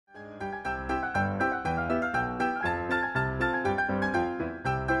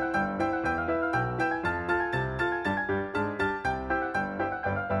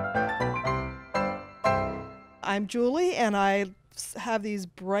I'm Julie, and I have these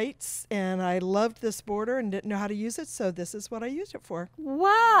brights, and I loved this border and didn't know how to use it, so this is what I used it for.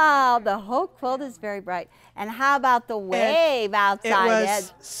 Wow, the whole quilt is very bright. And how about the wave outside?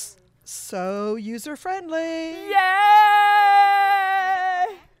 It was so user-friendly. Yay!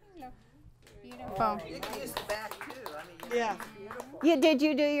 Beautiful. You can use the back too. I mean, Yeah. Did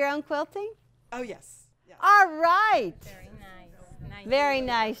you do your own quilting? Oh, yes. Yeah. All right. Very nice. Very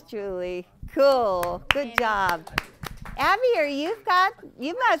nice, Julie. Cool. Good job. Abby, you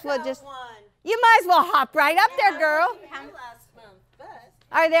might as well hop right up there, girl.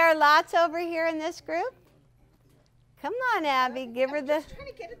 Are there lots over here in this group? Come on, Abby, give her the. trying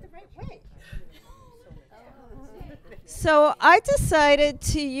to get it the right way. So I decided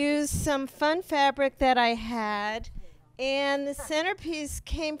to use some fun fabric that I had, and the centerpiece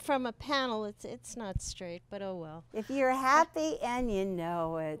came from a panel. It's not straight, but oh well. If you're happy and you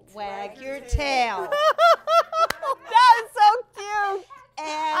know it. Wag your tail. That is so cute.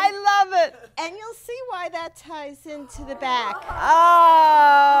 I love it. And you'll see why that ties into the back.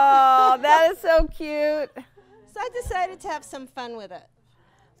 Oh, that is so cute. So I decided to have some fun with it.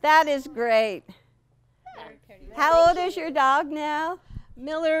 That is great. How old is your dog now?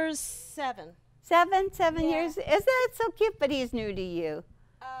 Miller's 7. 7 years. Is that so cute? But he's new to you.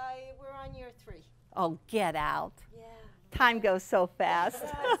 We're on year 3. Oh, get out. Yeah. Time goes so fast.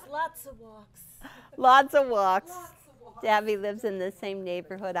 Lots of walks. Lots of walks. Abby lives in the same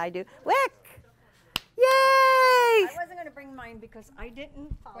neighborhood I do. Wick! Yay! I wasn't going to bring mine because I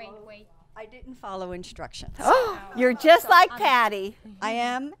didn't follow. Wait. I didn't follow instructions. Oh, you're just like Patty. I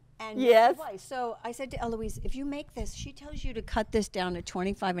am. And Yes. twice. So I said to Eloise, if you make this, she tells you to cut this down to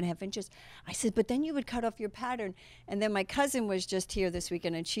 25.5 inches. I said, but then you would cut off your pattern. And then my cousin was just here this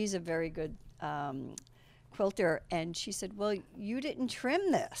weekend, and she's a very good quilter. And she said, well, you didn't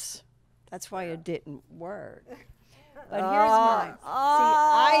trim this. That's why it didn't work. But here's mine. See,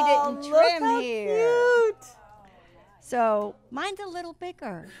 I didn't trim here. Cute. So mine's a little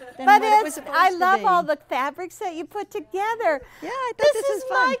bigger than But what it was supposed I to love be. all the fabrics that you put together. Yeah, I thought this was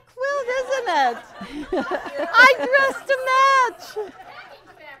fun. my quilt, isn't it? I dressed to match.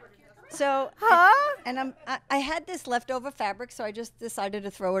 So, Huh? and I had this leftover fabric, so I just decided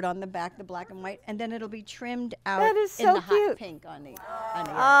to throw it on the back, the black and white, and then it'll be trimmed out That is in so the cute. hot pink on the end.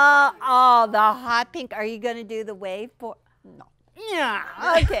 Oh, the hot pink. Are you going to do the wave? No. Yeah.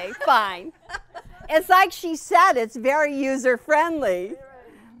 Okay, fine. It's like she said, it's very user-friendly.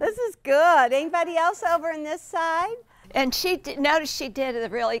 This is good. Anybody else over on this side? And notice she did a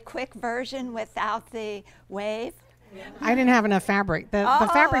really quick version without the wave. I didn't have enough fabric. The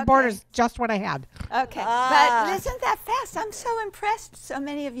fabric border is just what I had. Okay, but isn't that fast? I'm so impressed. So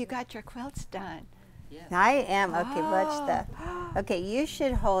many of you got your quilts done. I am. Okay, watch the. Okay, you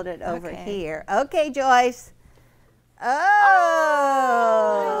should hold it over Okay. here. Okay, Joyce.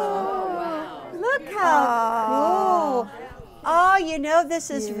 Oh. Look how cool. Oh, you know, this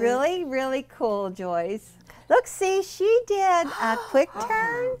is really, really cool, Joyce. Look, see, she did a quick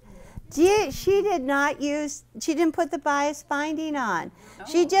turn. She didn't put the bias binding on.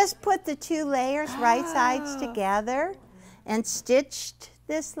 She just put the 2 layers right sides together and stitched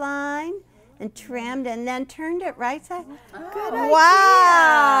this line and trimmed and then turned it right side. Good idea.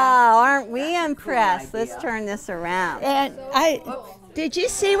 Wow, aren't we impressed? Let's turn this around. And did you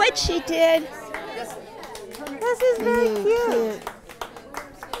see what she did? This is very cute.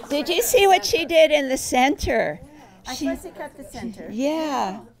 Did you see what she did in the center? I fussy cut the center.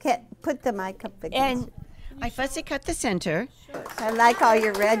 Yeah. Okay, put the mic up against. And I fussy cut the center. I like all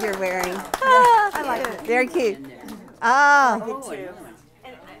your red you're wearing. I like it. Very cute. Oh.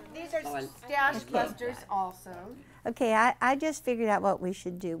 And these are stash busters also. Okay, I just figured out what we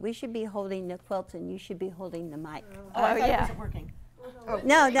should do. We should be holding the quilt and you should be holding the mic. Oh, yeah. Working.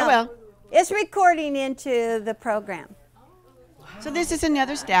 No. well. It's recording into the program. So this is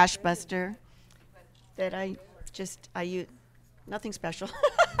another stash buster that I use. Nothing special.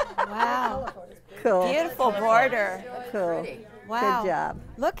 Wow. Cool. Beautiful border. Cool. Wow. Good job.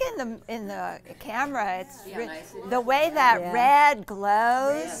 Look in the camera. It's the way that red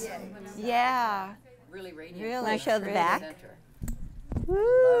glows. Yeah. Really radiant. Really. Want to show the pretty. back? Center. Woo.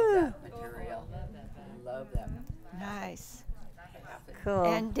 Love that material. Love that. Nice. Cool.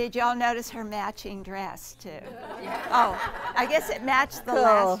 And did y'all notice her matching dress too? Oh, I guess it matched the Cool.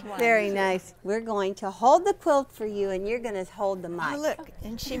 last one. Very nice. We're going to hold the quilt for you and you're going to hold the mic. Oh, look,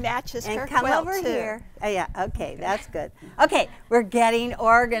 and she matches And her come quilt over too. here. Oh, yeah, okay, that's good. Okay, we're getting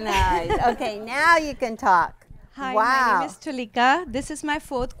organized. Okay, now you can talk. Hi, Wow. my name is Tulika. This is my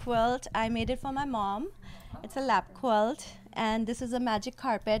 4th quilt. I made it for my mom. It's a lap quilt, and this is a magic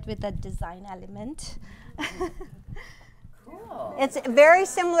carpet with a design element. It's a very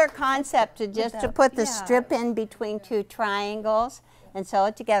similar concept to just to put the strip in between two triangles and sew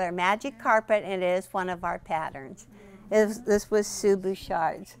it together. Magic carpet, and it is one of our patterns. This was Sue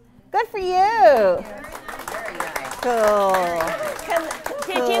Bouchard's. Good for you. Very nice. Cool.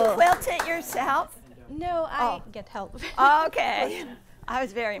 Did you quilt it yourself? No, I get help. Okay. I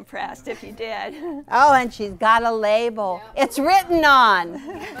was very impressed if you did. Oh, and she's got a label. It's written on.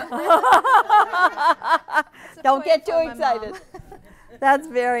 Don't get too excited. That's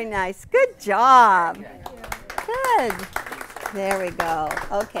very nice. Good job. Good. There we go.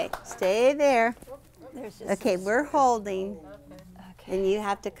 Okay, stay there. Okay, we're holding. And you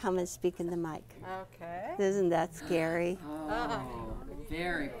have to come and speak in the mic. Okay. Isn't that scary? Oh,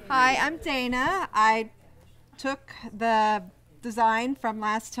 very pretty. Hi, I'm Dana. I took the design from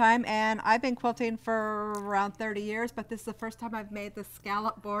last time, and I've been quilting for around 30 years, but this is the first time I've made the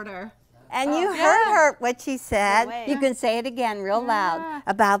scallop border. And you heard her, what she said. You can say it again real loud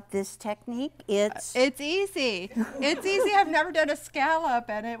about this technique. It's easy. It's easy. I've never done a scallop,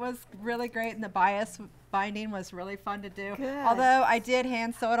 and it was really great, and the bias binding was really fun to do. Good. Although I did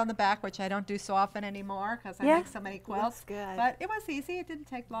hand sew it on the back, which I don't do so often anymore because I Yeah. make so many quilts. That's good. But it was easy. It didn't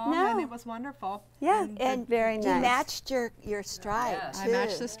take long, No. and it was wonderful. Yeah, And very nice. you matched your stripe, I too.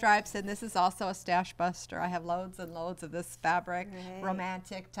 matched the stripes, and this is also a stash buster. I have loads and loads of this fabric, Great.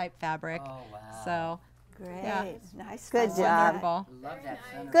 romantic type fabric. Oh, wow. So, Great. yeah. Nice. Good fun. job. Wonderful. Love that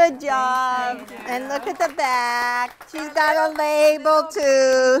center. Good job. And look at the back. She's got a label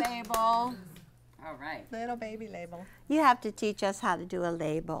too. Label. All right. Little baby label. You have to teach us how to do a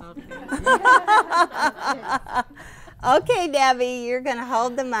label. Okay, Debbie, you're gonna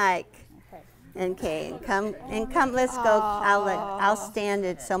hold the mic. Okay, and come. Let's go. I'll stand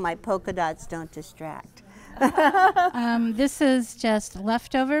it so my polka dots don't distract. This is just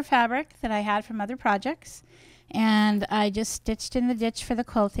leftover fabric that I had from other projects. And I just stitched in the ditch for the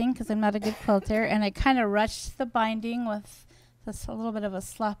quilting because I'm not a good quilter. And I kind of rushed the binding with this a little bit of a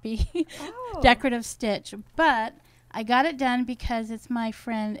sloppy decorative stitch. But I got it done because it's my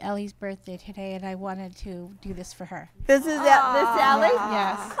friend Ellie's birthday today, and I wanted to do this for her. This is Ellie?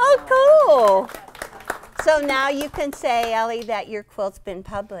 Yes. Oh, cool. So now you can say, Ellie, that your quilt's been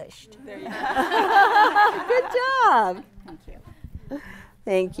published. There you go. Good job. Thank you.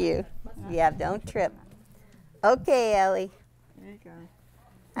 Thank you. Yeah, don't trip. Okay, Ellie. There you go.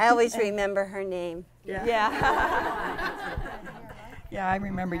 I always remember her name. Yeah. Yeah, I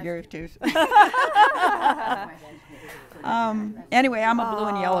remember yours too. Anyway, I'm a blue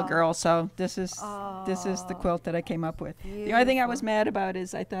and yellow girl, so this is the quilt that I came up with. The only thing I was mad about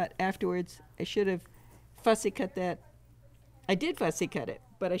is I thought afterwards I should have fussy cut that. I did fussy cut it,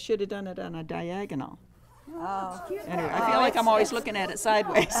 but I should have done it on a diagonal. Anyway, I feel like I'm always looking at it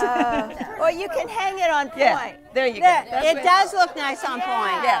sideways. Well, you can hang it on point. Yeah, there you go. It does look nice on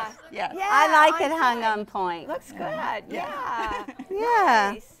point. Yes, yes. Yeah, I like it hung on point. Looks good. Yeah.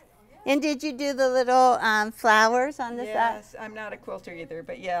 Yeah. Nice. And did you do the little flowers on the side? Yes, I'm not a quilter either,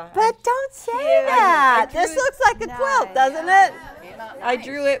 but yeah. But don't say Yeah, that. I drew This it- looks like a quilt, doesn't it? I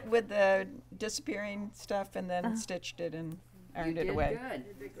drew it with the disappearing stuff and then stitched it and ironed it away. Good.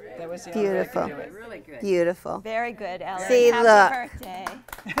 That was the only way I could Beautiful. do it. Really good. Beautiful. Very good, Ellie. See, Happy look. birthday.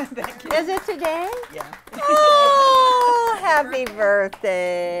 Thank you. Is it today? Yeah. Oh, happy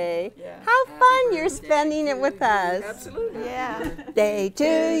birthday. Yeah. How fun you're spending it with us. Absolutely. Yeah. Birthday to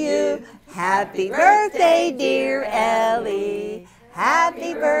you. Happy birthday, dear Ellie.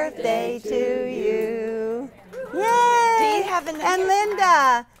 Happy birthday to you. Yay. Do you have an- And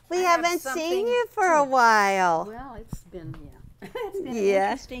Linda, we haven't seen you for a while. Well, it's been it's been an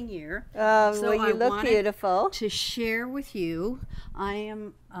Yeah. interesting year. Oh, So well, I you look wanted beautiful. To share with you, I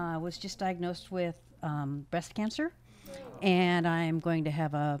was just diagnosed with breast cancer, and I'm going to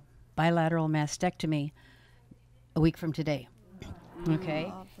have a bilateral mastectomy a week from today.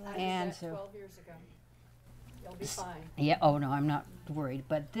 Okay, and so 12 years ago. You'll be fine. yeah. Oh no, I'm not worried.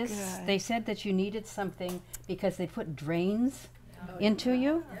 But this, they said that you needed something because they put drains into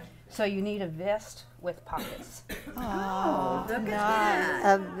you, so you need a vest with pockets. Oh, nice.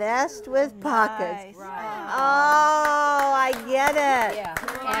 A vest with pockets. Oh, I get it. Yeah.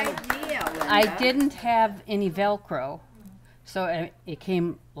 I didn't have any Velcro, so it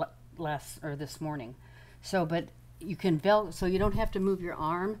came this morning. So, but you can so you don't have to move your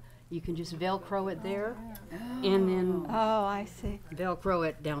arm. You can just Velcro it there, and then I see. Velcro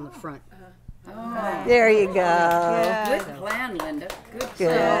it down the front. There you go. Good plan, Linda.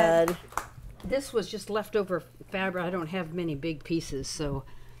 Good. This was just leftover fabric. I don't have many big pieces, so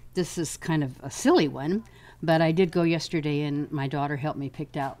this is kind of a silly one. But I did go yesterday, and my daughter helped me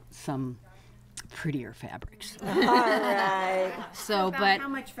pick out some prettier fabrics. All right. So, About but how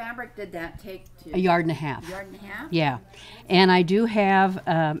much fabric did that take to? a yard and a half. Yard and a half? Yeah, and I do have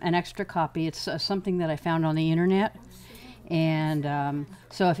an extra copy. It's something that I found on the internet, and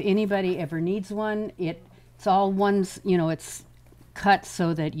so if anybody ever needs one, it's all ones. You know, it's cut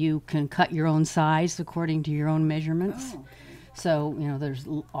so that you can cut your own size according to your own measurements. Oh. So you know, there's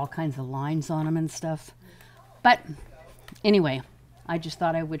all kinds of lines on them and stuff. But anyway, I just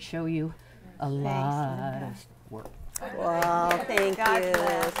thought I would show you a lot of work. Well, thank you.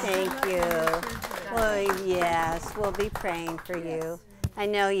 Thank you. Well, yes, we'll be praying for you. I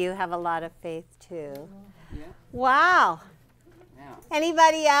know you have a lot of faith too. Wow.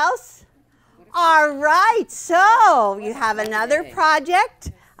 Anybody else? All right, so you have another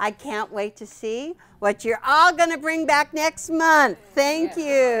project. I can't wait to see what you're all going to bring back next month. Thank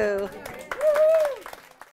you.